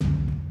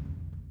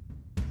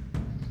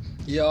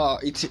Yeah,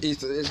 it's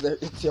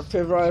your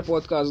favorite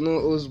podcast, no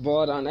host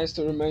board, and nice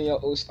to remain your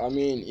host.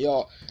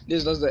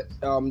 This is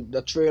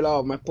the trailer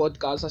of my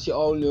podcast. As you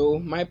all know,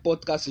 my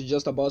podcast is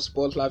just about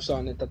sports, lifestyle,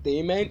 and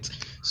entertainment.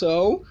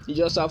 So you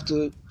just have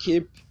to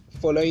keep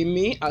following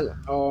me,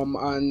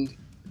 and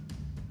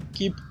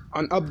keep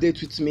an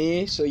update with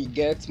me, so you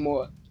get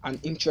more and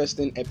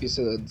interesting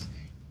episodes.